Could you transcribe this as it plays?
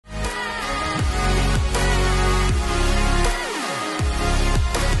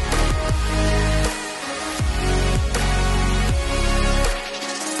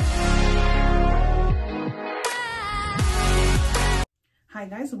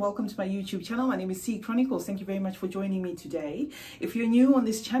guys, and welcome to my YouTube channel. My name is CeeChronicles. Thank you very much for joining me today. If you're new on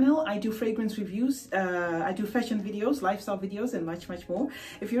this channel, I do fragrance reviews, I do fashion videos, lifestyle videos, and much more.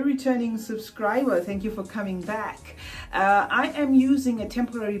 If you're a returning subscriber, thank you for coming back. I am using a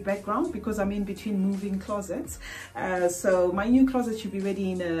temporary background because I'm in between moving closets. So my new closet should be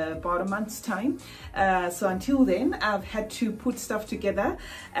ready in about a month's time. So until then, I've had to put stuff together,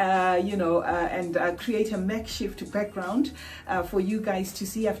 and create a makeshift background for you guys to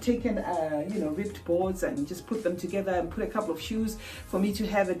see. I've taken ripped boards and just put them together and put a couple of shoes for me to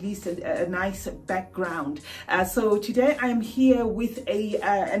have at least a nice background. So today I'm here with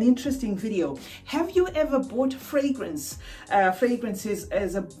an interesting video. Have you ever bought fragrances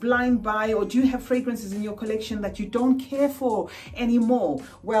as a blind buy, or do you have fragrances in your collection that you don't care for anymore?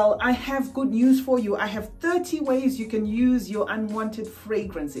 Well, I have good news for you. I have 30 ways you can use your unwanted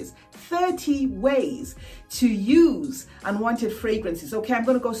fragrances. 30 ways to use unwanted fragrances. Okay, I'm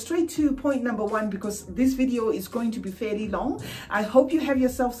going to go straight to point number one because this video is going to be fairly long. I hope you have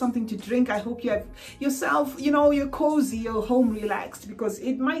yourself something to drink. I hope you have yourself, you're cozy, you're home relaxed, because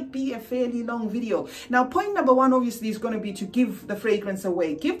it might be a fairly long video. Now, point number one obviously is going to be to give the fragrance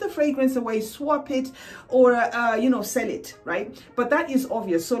away. Give the fragrance away, swap it, or sell it, right? But that is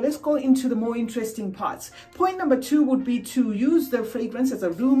obvious. So let's go into the more interesting parts. Point number two would be to use the fragrance as a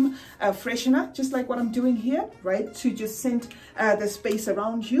room freshener, just like what I'm doing here, right? To just scent the space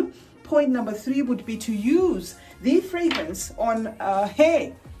around you. Point number three would be to use the fragrance on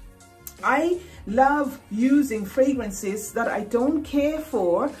hair. I love using fragrances that I don't care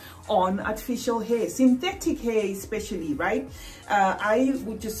for on artificial hair, synthetic hair especially, right? I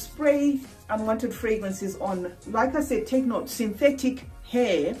would just spray unwanted fragrances on, like I said, take note, synthetic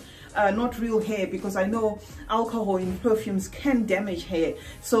hair, not real hair, because I know alcohol in perfumes can damage hair.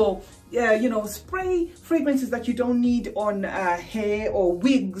 So spray fragrances that you don't need on hair or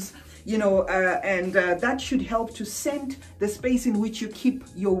wigs, and that should help to scent the space in which you keep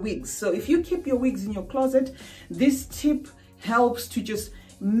your wigs. So if you keep your wigs in your closet, this tip helps to just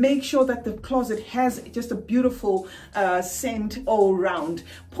make sure that the closet has just a beautiful scent all around.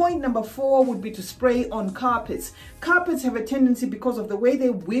 Point number four would be to spray on carpets. Carpets have a tendency, because of the way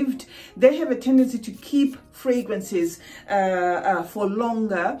they're weaved, they have a tendency to keep fragrances for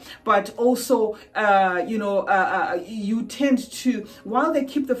longer, but also you tend to, while they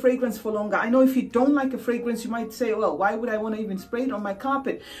keep the fragrance for longer, I know if you don't like a fragrance, you might say, well, why would I want to even spray it on my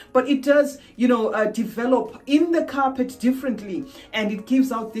carpet? But it does develop in the carpet differently, and it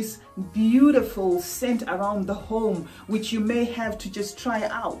gives out this beautiful scent around the home, which you may have to just try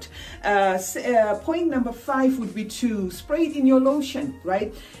out. Point number five would be to spray it in your lotion,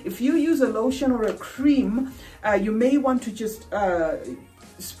 right? If you use a lotion or a cream, you may want to just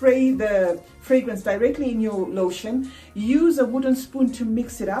spray the fragrance directly in your lotion. Use a wooden spoon to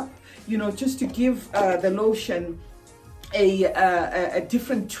mix it up, just to give the lotion a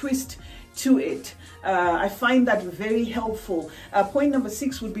different twist to it. I find that very helpful. Point number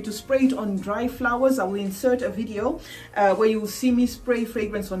six would be to spray it on dry flowers. I will insert a video where you will see me spray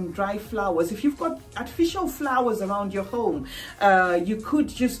fragrance on dry flowers. If you've got artificial flowers around your home, you could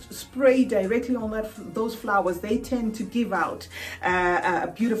just spray directly on those flowers. They tend to give out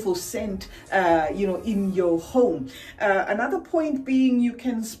a beautiful scent, in your home. Another point being, you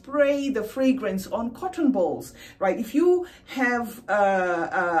can spray the fragrance on cotton balls, right? If you have,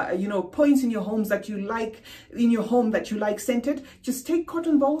 points in your homes that you like, scented, just take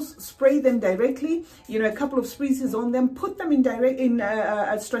cotton balls, spray them directly, a couple of spritzes on them, put them in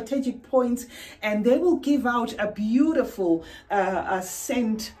strategic points, and they will give out a beautiful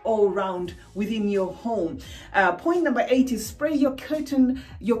scent all around within your home. Point number eight is spray your curtains,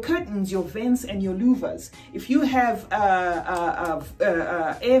 your vents, and your louvers. If you have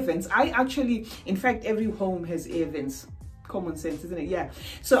air vents, in fact, every home has air vents. Common sense, isn't it? Yeah.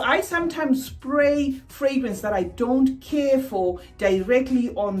 So I sometimes spray fragrance that I don't care for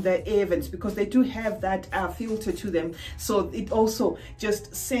directly on the air vents, because they do have that filter to them, so it also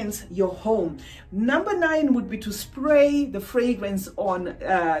just scents your home. Number nine would be to spray the fragrance on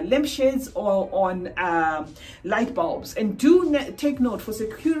lampshades or on light bulbs. And do take note, for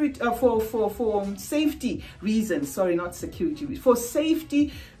security, for safety reasons, sorry, not security, for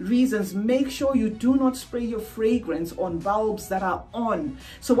safety reasons, make sure you do not spray your fragrance on bulbs that are on.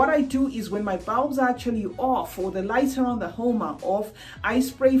 So what I do is, when my bulbs are actually off or the lights around the home are off, I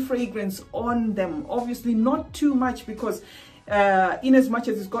spray fragrance on them. Obviously not too much, because in as much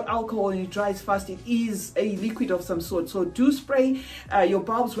as it's got alcohol and it dries fast, it is a liquid of some sort. So do spray your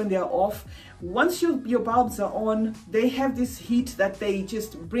bulbs when they're off. Once your bulbs are on, they have this heat that they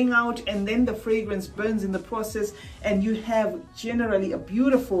just bring out, and then the fragrance burns in the process, and you have generally a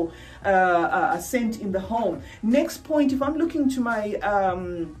beautiful scent in the home. Next point, if I'm looking to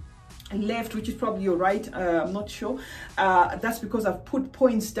my left, which is probably your right, I'm not sure, that's because I've put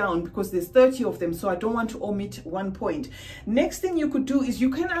points down because there's 30 of them, so I don't want to omit one point. Next thing you could do is you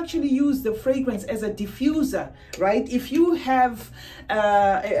can actually use the fragrance as a diffuser, right? If you have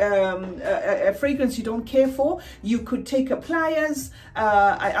a fragrance you don't care for, you could take a pliers.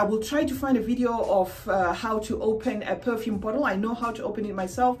 I will try to find a video of how to open a perfume bottle. I know how to open it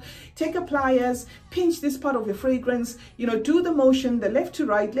myself. Take a pliers, pinch this part of your fragrance, you know, do the motion, the left to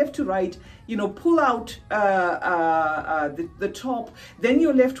right, you know, pull out the top, then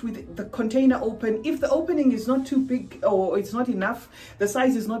you're left with the container open. If the opening is not too big or it's not enough, the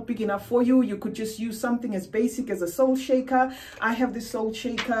size is not big enough for you, you could just use something as basic as a salt shaker. I have this salt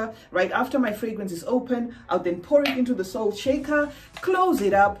shaker. Right after my fragrance is open, I'll then pour it into the salt shaker, close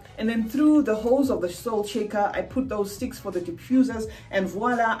it up, and then through the holes of the salt shaker, I put those sticks for the diffusers, and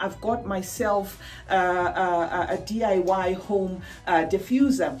voila, I've got myself a DIY home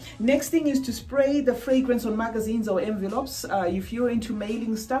diffuser. Next thing is to spray the fragrance on magazines or envelopes. If you're into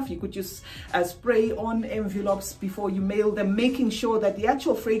mailing stuff, you could just spray on envelopes before you mail them, making sure that the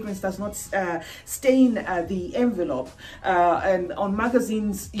actual fragrance does not stain the envelope. And on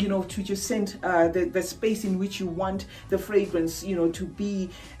magazines, you know, to just send the space in which you want the fragrance, you know, to be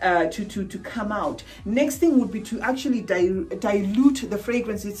to come out. Next thing would be to actually dilute the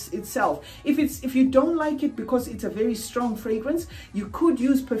fragrance itself. If you don't like it because it's a very strong fragrance, you could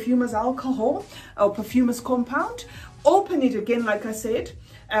use perfumer's alcohol or perfumer's compound. Open it again, like I said,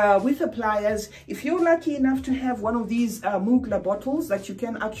 with the pliers. If you're lucky enough to have one of these Mugler bottles that you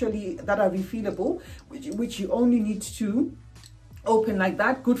can actually, that are refillable, which you only need to open like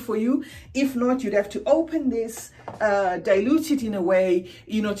that, good for you. If not, you'd have to open this, dilute it in a way,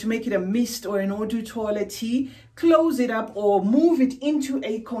 you know, to make it a mist or an eau de toilette, close it up or move it into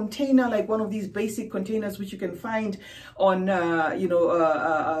a container, like one of these basic containers which you can find on you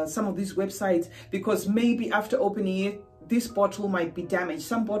know, some of these websites, because maybe after opening it, this bottle might be damaged.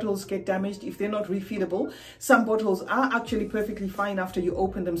 Some bottles get damaged if they're not refillable. Some bottles are actually perfectly fine after you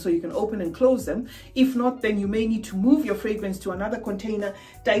open them, so you can open and close them. If not, then you may need to move your fragrance to another container,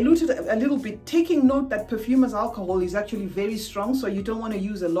 dilute it a little bit, taking note that perfumer's alcohol is actually very strong, so you don't want to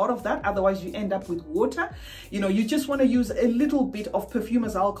use a lot of that, otherwise you end up with water. You know, you just want to use a little bit of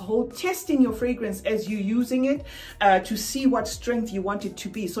perfumer's alcohol, testing your fragrance as you're using it to see what strength you want it to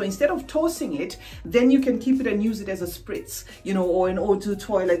be. So instead of tossing it, then you can keep it and use it as a spritz, you know, or an eau de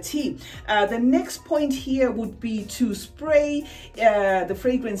toilette. The next point here would be to spray the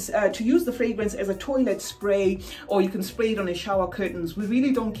fragrance, to use the fragrance as a toilet spray, or you can spray it on a shower curtains. We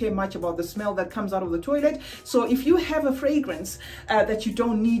really don't care much about the smell that comes out of the toilet. So if you have a fragrance that you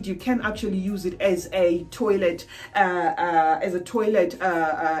don't need, you can actually use it as a toilet air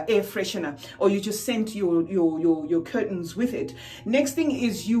freshener, or you just scent your curtains with it. Next thing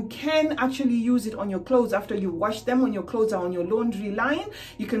is you can actually use it on your clothes after you wash them. When your clothes are on your laundry line,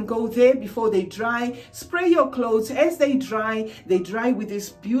 you can go there before they dry, spray your clothes. As they dry with this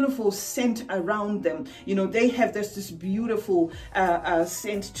beautiful scent around them. You know, they have this beautiful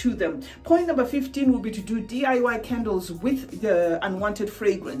scent to them. Point number 15 will be to do DIY candles with the Unwanted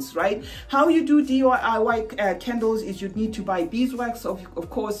fragrance, right? How you do DIY candles is you need to buy beeswax, of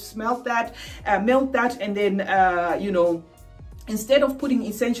course, melt that, and then you know, instead of putting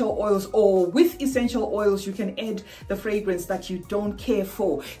essential oils, or with essential oils, you can add the fragrance that you don't care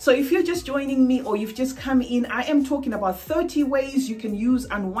for. So if you're just joining me or you've just come in, I am talking about 30 ways you can use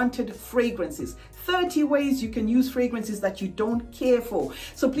unwanted fragrances. 30 ways you can use fragrances that you don't care for.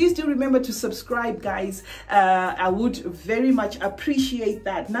 So please do remember to subscribe, guys. I would very much appreciate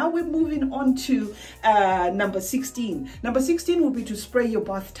that. Now we're moving on to number 16. Number 16 would be to spray your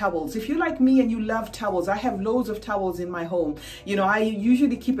bath towels. If you're like me and you love towels, I have loads of towels in my home. You know, I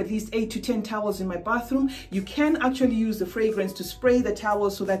usually keep at least 8 to 10 towels in my bathroom. You can actually use the fragrance to spray the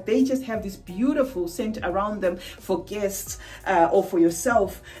towels so that they just have this beautiful scent around them for guests or for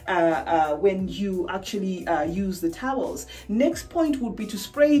yourself when you actually use the towels. Next point would be to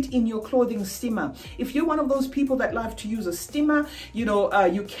spray it in your clothing steamer. If you're one of those people that love to use a steamer, you know,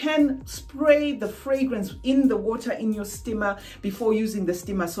 you can spray the fragrance in the water in your steamer before using the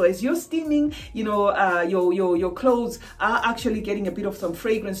steamer. So as you're steaming, you know, your clothes are actually actually getting a bit of some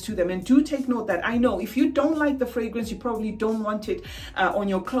fragrance to them. And do take note that I know if you don't like the fragrance, you probably don't want it on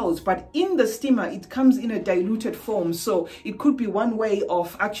your clothes, but in the steamer it comes in a diluted form, so it could be one way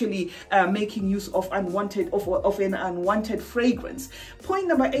of actually making use of an unwanted fragrance. Point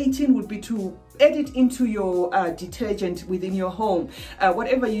number 18 would be to add it into your detergent within your home.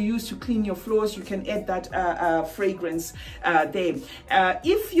 Whatever you use to clean your floors, you can add that fragrance there.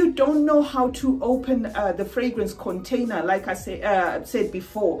 If you don't know how to open the fragrance container, like I said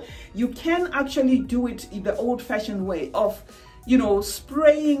before, you can actually do it in the old-fashioned way of, you know,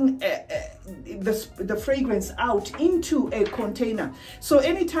 spraying the fragrance out into a container. So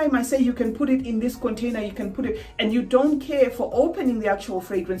anytime I say you can put it in this container, you can put it, and you don't care for opening the actual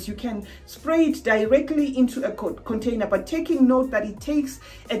fragrance, you can spray it directly into a container, but taking note that it takes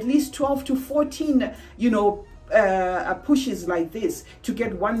at least 12 to 14, you know, pushes like this to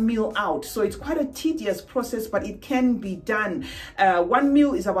get 1 ml out. So it's quite a tedious process, but it can be done. 1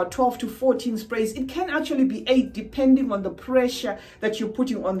 ml is about 12 to 14 sprays. It can actually be 8 depending on the pressure that you're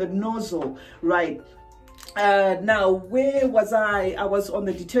putting on the nozzle, right? Now, where was I? I was on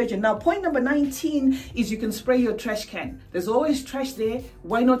the detergent. Now, point number 19 is you can spray your trash can. There's always trash there.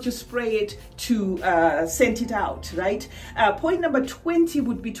 Why not just spray it to scent it out, right? Point number 20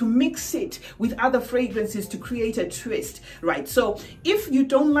 would be to mix it with other fragrances to create a twist, right? So if you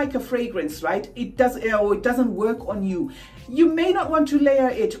don't like a fragrance, right, it doesn't work on you, you may not want to layer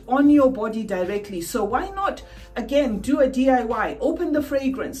it on your body directly. So why not, again, do a DIY, open the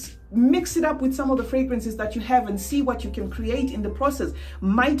fragrance, mix it up with some of the fragrances that you have and see what you can create in the process.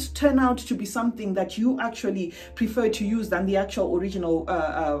 Might turn out to be something that you actually prefer to use than the actual original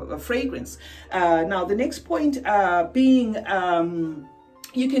fragrance. Now, the next point being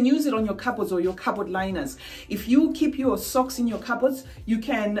you can use it on your cupboards or your cupboard liners. If you keep your socks in your cupboards, you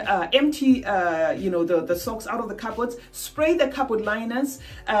can empty you know, the socks out of the cupboards, spray the cupboard liners.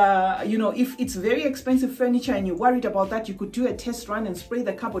 You know, if it's very expensive furniture and you're worried about that, you could do a test run and spray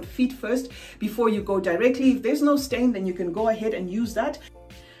the cupboard feet first before you go directly. If there's no stain, then you can go ahead and use that.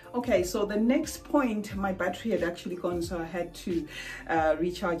 Okay, so the next point, my battery had actually gone, so I had to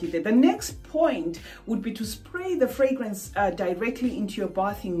recharge it there. The next point would be to spray the fragrance directly into your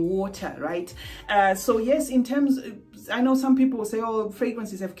bathing water, right? So yes, in terms, I know some people will say, oh,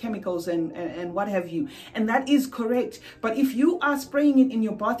 fragrances have chemicals and what have you, and that is correct. But if you are spraying it in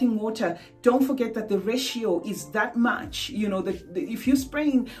your bathing water, don't forget that the ratio is that much. You know, if you're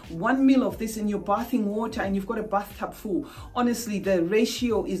spraying 1 ml of this in your bathing water and you've got a bathtub full, honestly, the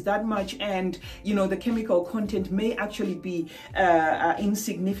ratio is that much, and you know, the chemical content may actually be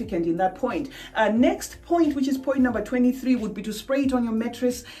insignificant in that point. Next point, which is point number 23, would be to spray it on your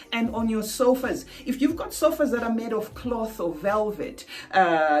mattress and on your sofas. If you've got sofas that are made of cloth or velvet,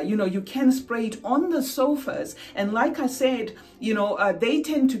 you know, you can spray it on the sofas, and like I said, you know, they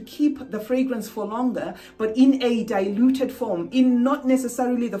tend to keep the fragrance for longer, but in a diluted form, in not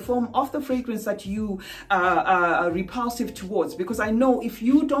necessarily the form of the fragrance that you are repulsive towards. Because I know if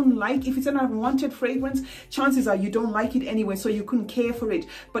you don't like, if it's an unwanted fragrance, chances are you don't like it anyway, so you couldn't care for it.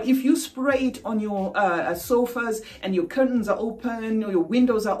 But if you spray it on your sofas and your curtains are open, or your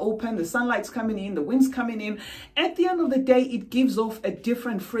windows are open, the sunlight's coming in, the wind's coming in, at the end of the day, it gives off a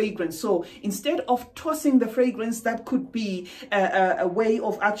different fragrance. So instead of tossing the fragrance, that could be a way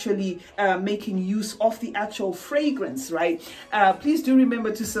of actually making use of the actual fragrance, right? Please do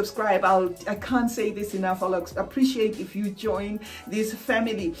remember to subscribe. I can't say this enough. I'll appreciate if you join this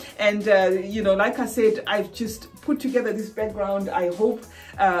family. And you know, like I said, I've just put together this background. I hope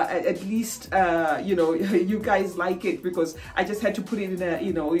at least you know, you guys like it, because I just had to put it in a,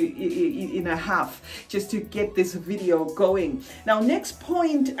 you know, in a half just to get this video going. Now, next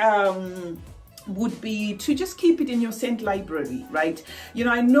point would be to just keep it in your scent library, right? You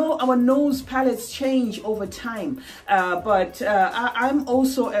know, I know our nose palettes change over time, but I'm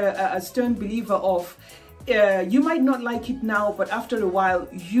also a stern believer of you might not like it now, but after a while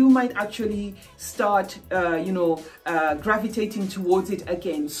you might actually start you know, gravitating towards it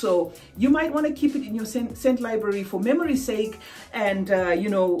again. So you might want to keep it in your scent library for memory's sake, and you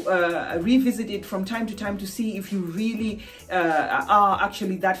know, revisit it from time to time to see if you really are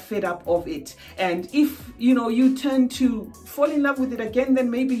actually that fed up of it. And if, you know, you turn to fall in love with it again,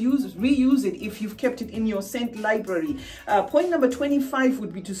 then maybe reuse it if you've kept it in your scent library. Point number 25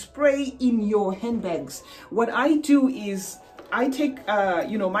 would be to spray in your handbags. What I do is I take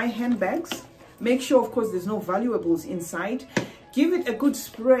you know, my handbags, make sure of course there's no valuables inside, give it a good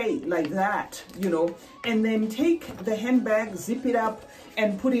spray like that, you know, and then take the handbag, zip it up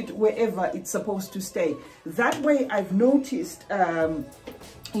and put it wherever it's supposed to stay. That way, I've noticed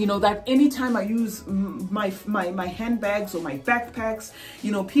you know, that anytime I use my handbags or my backpacks,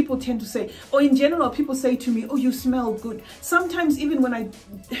 you know, people tend to say, or in general, people say to me, oh, you smell good. Sometimes even when I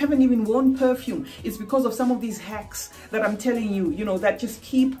haven't even worn perfume, it's because of some of these hacks that I'm telling you, you know, that just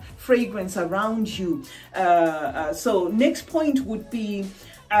keep fragrance around you. So next point would be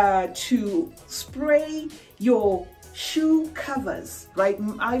to spray your shoe covers, right?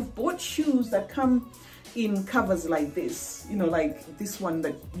 I've bought shoes that come in covers like this, you know, like this one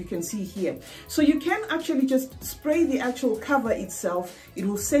that you can see here. So you can actually just spray the actual cover itself. It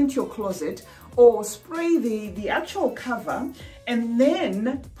will scent your closet, or spray the actual cover and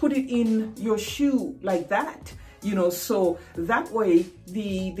then put it in your shoe like that, you know, so that way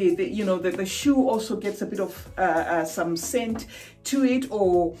the shoe also gets a bit of some scent to it.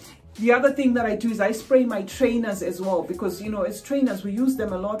 Or the other thing that I do is I spray my trainers as well, because, you know, as trainers, we use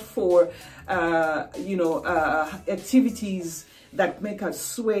them a lot for, activities that make us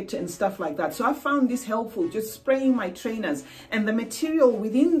sweat and stuff like that. So I found this helpful, just spraying my trainers, and the material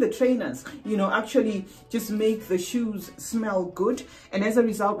within the trainers, you know, actually just make the shoes smell good. And as a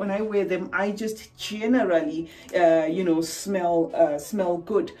result, when I wear them, I just generally, smell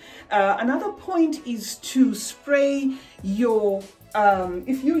good. Another point is to spray your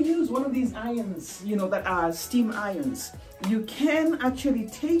if you use one of these irons, you know, that are steam irons, you can actually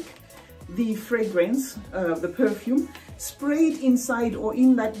take the fragrance, the perfume, spray it inside or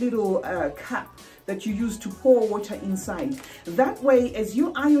in that little cap that you use to pour water inside. That way, as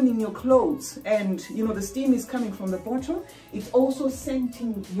you're ironing your clothes and, you know, the steam is coming from the bottom, it's also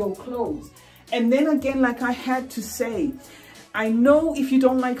scenting your clothes. And then again, like I had to say, I know if you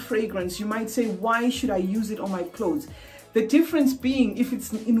don't like fragrance, you might say, why should I use it on my clothes? The difference being, if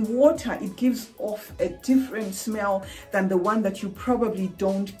it's in water, it gives off a different smell than the one that you probably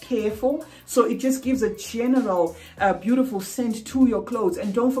don't care for. So it just gives a general beautiful scent to your clothes.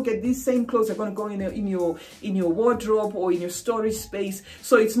 And don't forget, these same clothes are going to go in your wardrobe or in your storage space.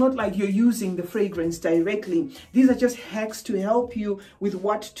 So it's not like you're using the fragrance directly. These are just hacks to help you with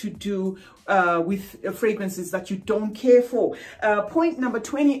what to do with fragrances that you don't care for. Point number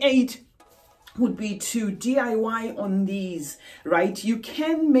 28 would be to DIY on these, right? You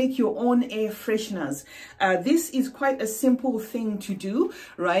can make your own air fresheners. This is quite a simple thing to do,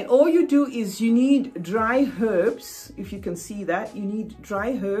 right? All you do is you need dry herbs. If you can see that, you need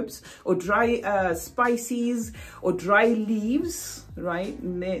dry herbs or dry spices or dry leaves, right?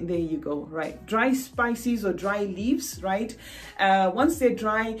 There you go, right? Dry spices or dry leaves, right? Once they're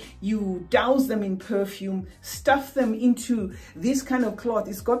dry, you douse them in perfume, stuff them into this kind of cloth.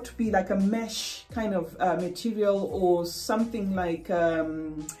 It's got to be like a mesh kind of material, or something like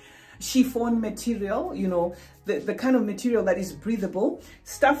chiffon material, you know, the kind of material that is breathable.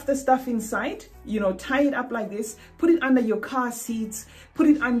 Stuff the stuff inside, you know, tie it up like this, put it under your car seats, put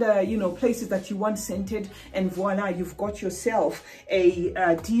it under, you know, places that you want scented, and voila, you've got yourself a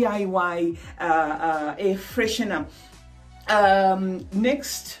DIY air freshener.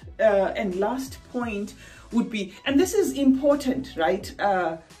 Next and last point would be, and this is important, right?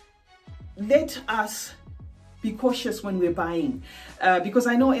 Let us be cautious when we're buying, because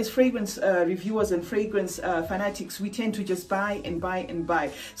I know as fragrance reviewers and fragrance fanatics, we tend to just buy and buy and buy.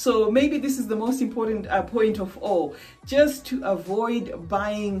 So maybe this is the most important point of all, just to avoid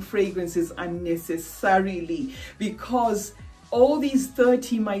buying fragrances unnecessarily, because all these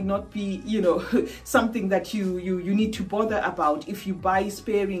 30 might not be, you know, something that you need to bother about if you buy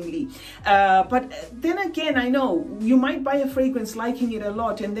sparingly. But then again, I know you might buy a fragrance liking it a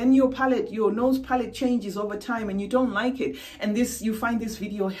lot, and then your nose palette changes over time and you don't like it. And you find this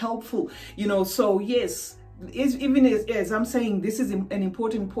video helpful, you know, so yes, even as I'm saying, this is an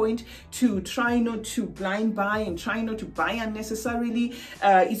important point, to try not to blind buy and try not to buy unnecessarily.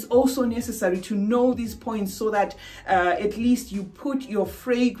 It's also necessary to know these points so that at least you put your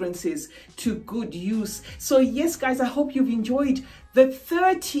fragrances to good use. So yes, guys, I hope you've enjoyed the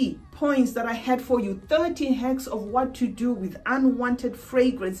 30 points that I had for you, 30 hacks of what to do with unwanted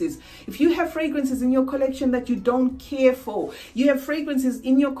fragrances. If you have fragrances in your collection that you don't care for, you have fragrances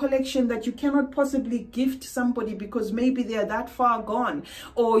in your collection that you cannot possibly gift somebody because maybe they're that far gone,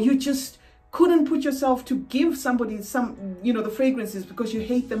 or you just couldn't put yourself to give somebody some, you know, the fragrances because you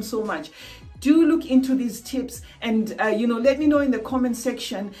hate them so much, do look into these tips and, you know, let me know in the comment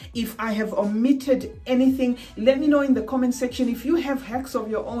section if I have omitted anything. Let me know in the comment section if you have hacks of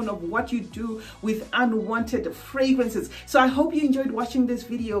your own of what you do with unwanted fragrances. So I hope you enjoyed watching this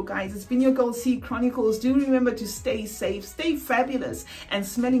video, guys. It's been your girl, CeeChronicles. Do remember to stay safe, stay fabulous, and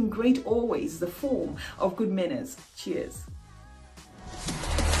smelling great always, the form of good manners. Cheers.